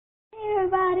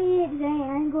everybody! Today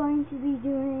I'm going to be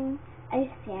doing a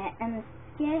skit, and the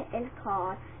skit is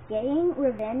called Getting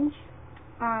Revenge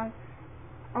on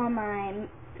my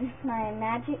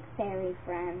magic fairy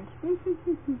friend.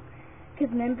 Because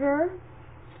remember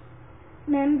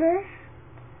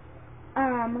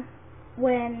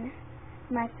when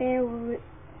my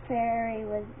fairy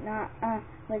was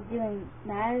doing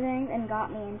bad things and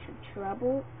got me into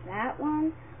trouble, that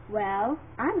one? Well,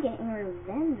 I'm getting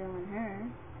revenge on her.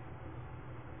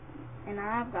 And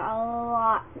I've got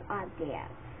lots of ideas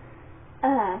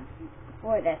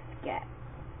for this skit.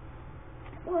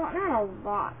 Well, not a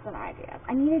lot of ideas.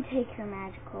 I need to take her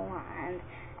magical wand,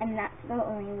 and that's the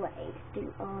only way to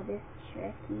do all this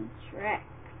tricky tricks.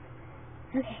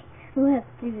 Okay, let's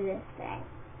do this thing.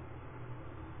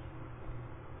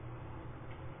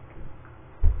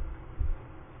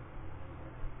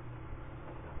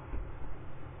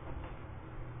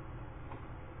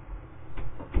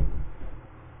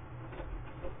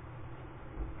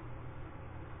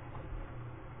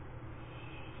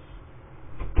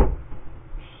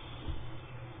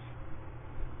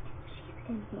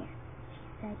 In here. She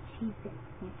said she's in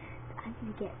here. So I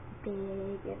can get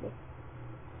big of it.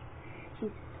 She's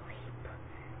asleep.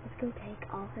 Let's go take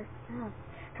all her stuff.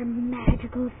 Her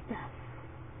magical stuff.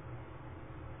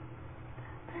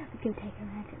 Let's go take her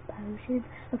magic potions.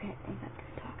 Okay, I think I'm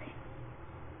just talking.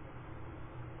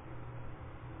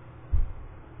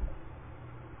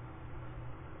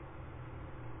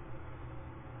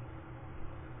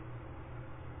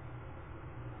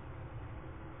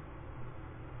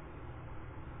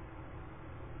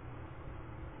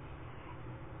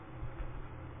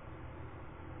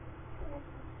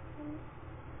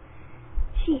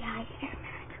 She hides her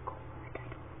magical wand. I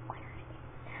don't know where it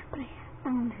is, but I have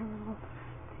found her little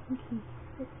thingy.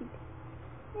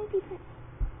 Maybe that.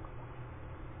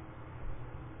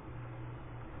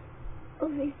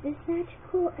 Oh, is this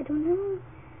magical? I don't know.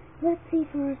 Let's see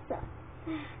for ourselves.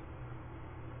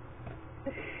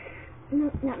 No,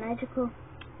 not magical.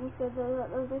 What's the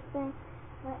other thing?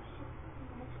 That's just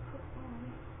magical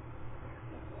one.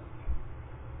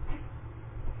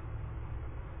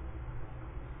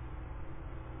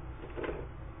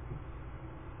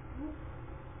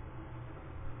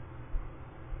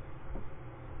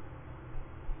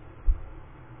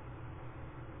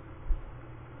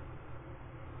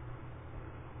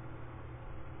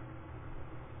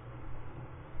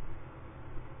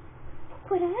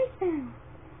 What I found.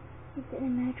 Is it a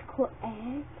magical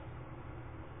egg?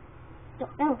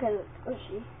 Don't know because it's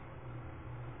squishy.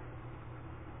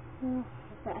 Well,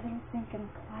 but I don't think I'm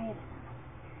quiet enough.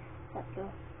 Let's go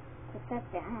put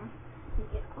that down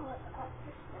and get all the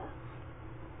other stuff.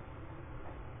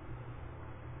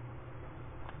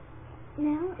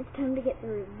 Now it's time to get the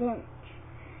revenge.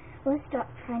 Let's stop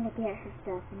trying to get her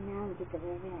stuff and now get the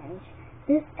revenge.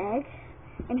 This egg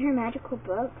in her magical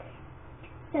book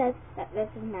says that this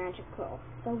is magical,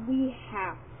 so we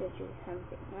have to do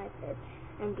something like this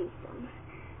and do some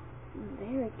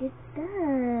very good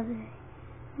stuff.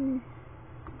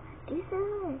 Do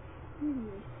so.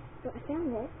 So I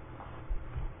found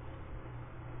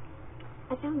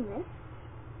this.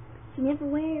 She never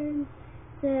wears,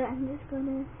 so I'm just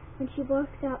gonna, when she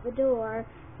walks out the door,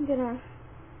 I'm gonna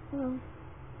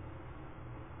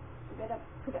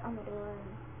put it on the door.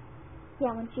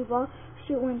 Yeah, when she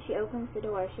opens the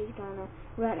door, she's gonna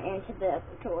run into this.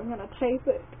 So I'm gonna tape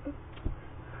it.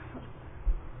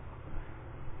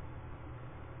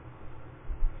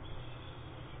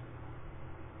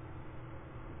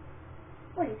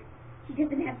 Wait, she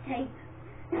doesn't have tape.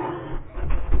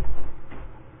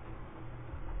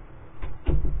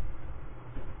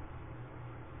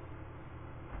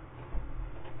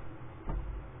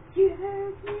 She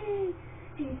heard me.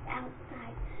 She's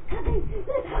outside. Coming to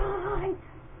the time.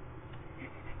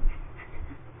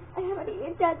 I haven't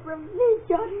even done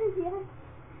revenge on her yet.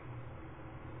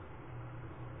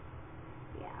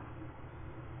 Yeah.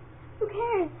 Who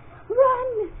cares?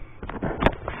 Run!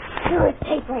 There was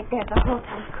tape right there the whole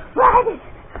time. Run!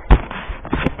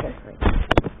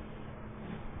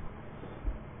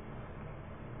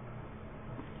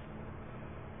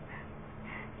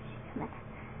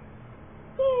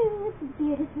 It's a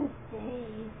beautiful day.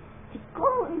 It's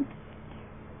gold.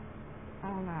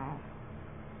 Oh no.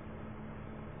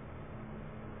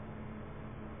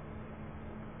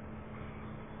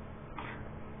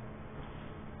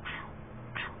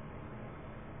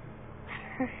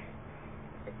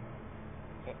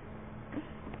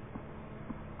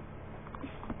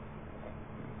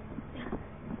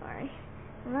 Sorry.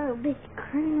 I'm a little bit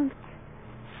cramped.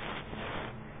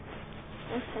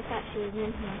 I thought she was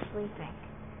mentally sleeping.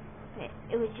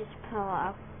 It was just a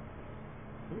pillow.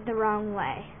 the wrong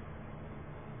way.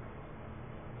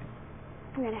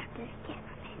 I'm gonna have to get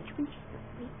revenge when she's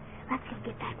asleep. Let's go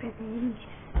get that revenge.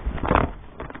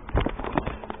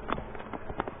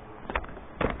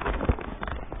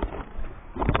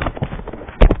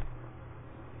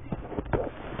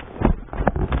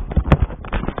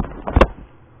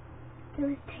 There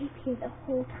was tape here the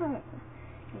whole time.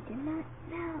 I did not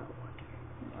know.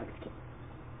 Let's get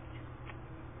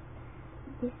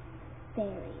this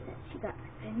fairy that she got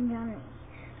revenge on me.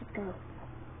 Let's go.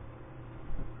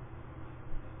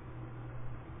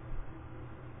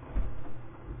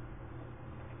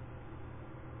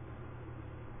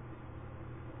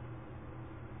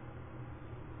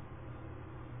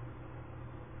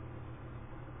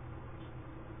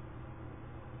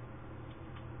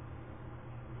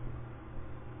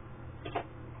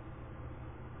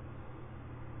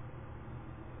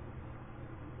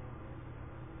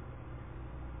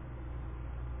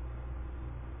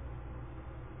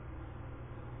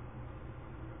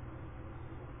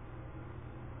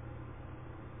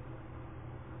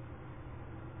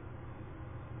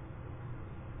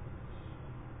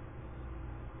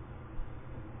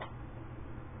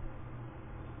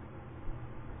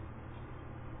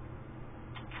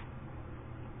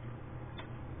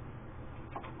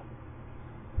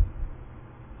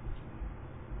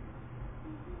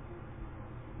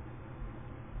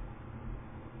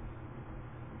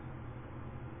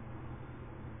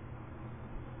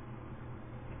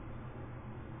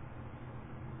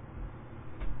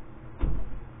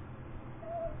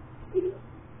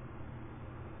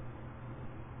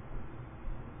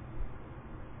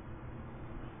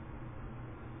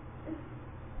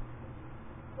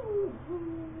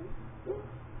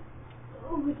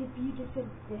 Oh, what a beautiful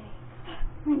day.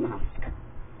 My mom's coming.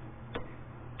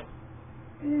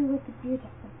 Oh, what a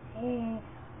beautiful day.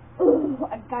 Oh,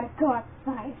 I gotta go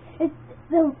outside.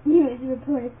 The news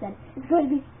reporter said it's going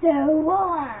to be so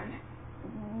warm.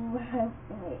 Ooh,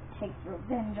 hopefully it takes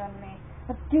revenge on me.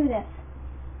 Let's do this.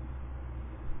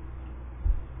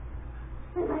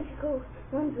 My magical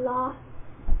one's lost.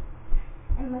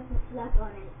 I must have slept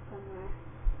on it somewhere.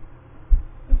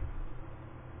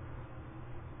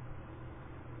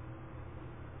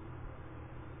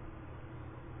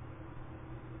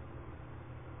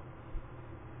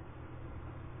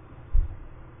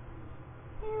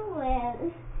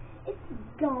 Well, it's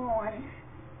gone.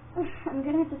 I'm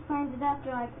gonna have to find it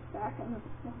after I get back in the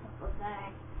wonderful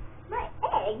bag. My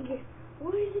egg!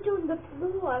 Why is it on the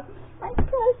floor? My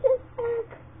precious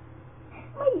egg!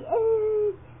 My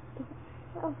egg!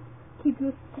 I'll keep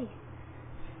you safe.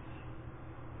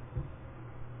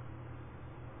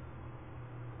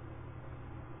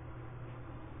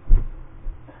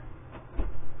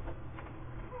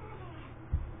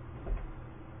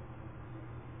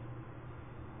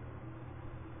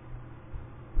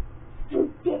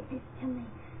 You did this to me.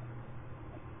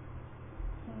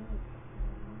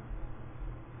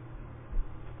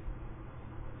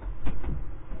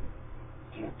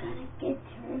 You're gonna get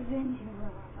your revenge.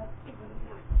 Let's do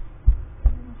that.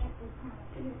 I'm gonna get this on a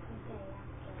beautiful day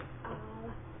after all.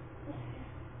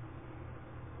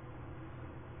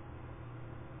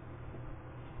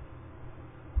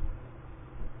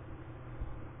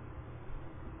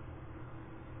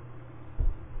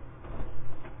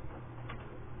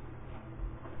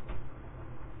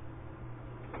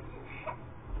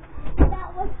 That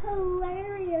was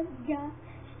hilarious, guys.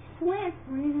 Swamp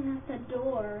ran out the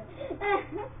door.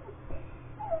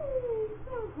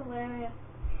 So hilarious.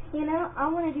 You know, I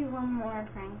want to do one more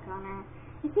prank on her.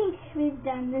 I think we've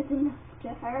done this enough to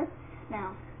her.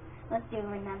 Now, let's do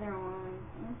another one.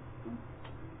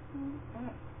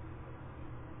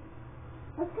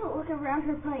 Let's go look around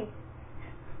her place.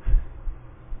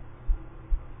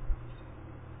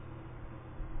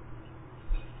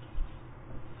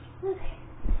 Look,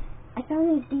 I found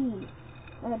these bees.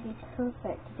 That would be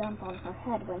perfect to dump on her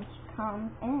head when she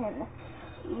comes in.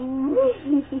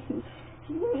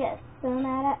 She's gonna get so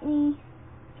mad at me.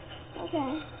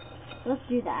 Okay, let's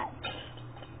do that.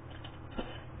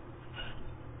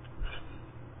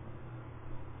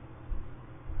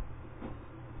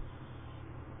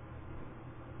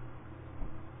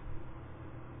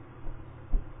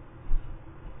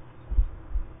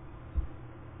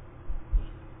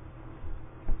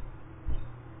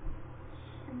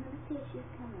 I'm gonna see if she's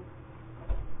coming.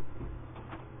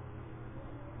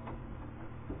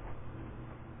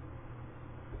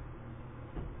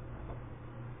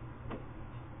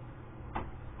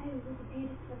 It was a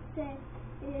beautiful day,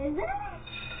 isn't it?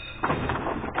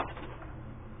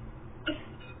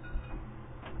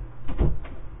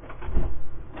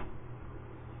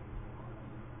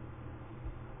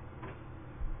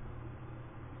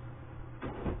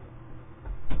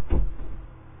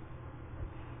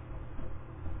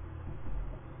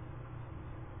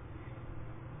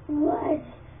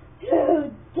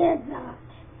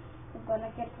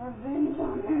 revenge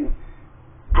on them.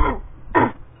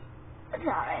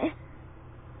 Sorry.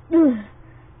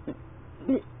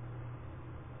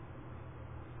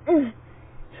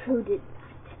 Who did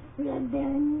that?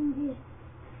 Revenge.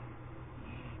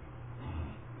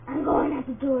 I'm going out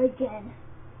the door again.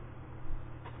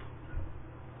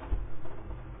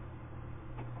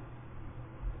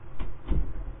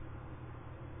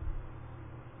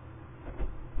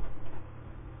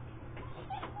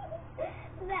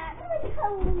 That was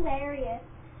hilarious.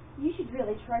 You should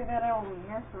really try that out on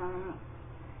your phone.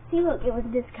 See, look, it was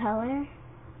this color.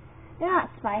 They're not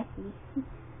spicy.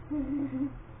 That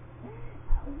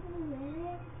was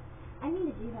hilarious. I need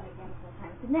to do that again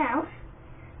sometime. So now,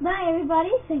 bye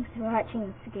everybody. Thanks for watching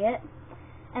the skit.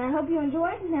 And I hope you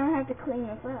enjoyed. Now I have to clean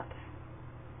this up.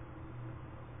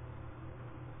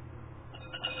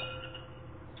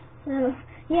 So,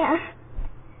 yeah.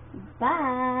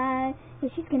 Bye. So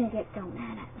she's going to get so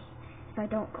mad at me if I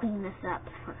don't clean this up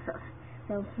for her.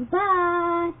 So,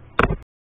 bye.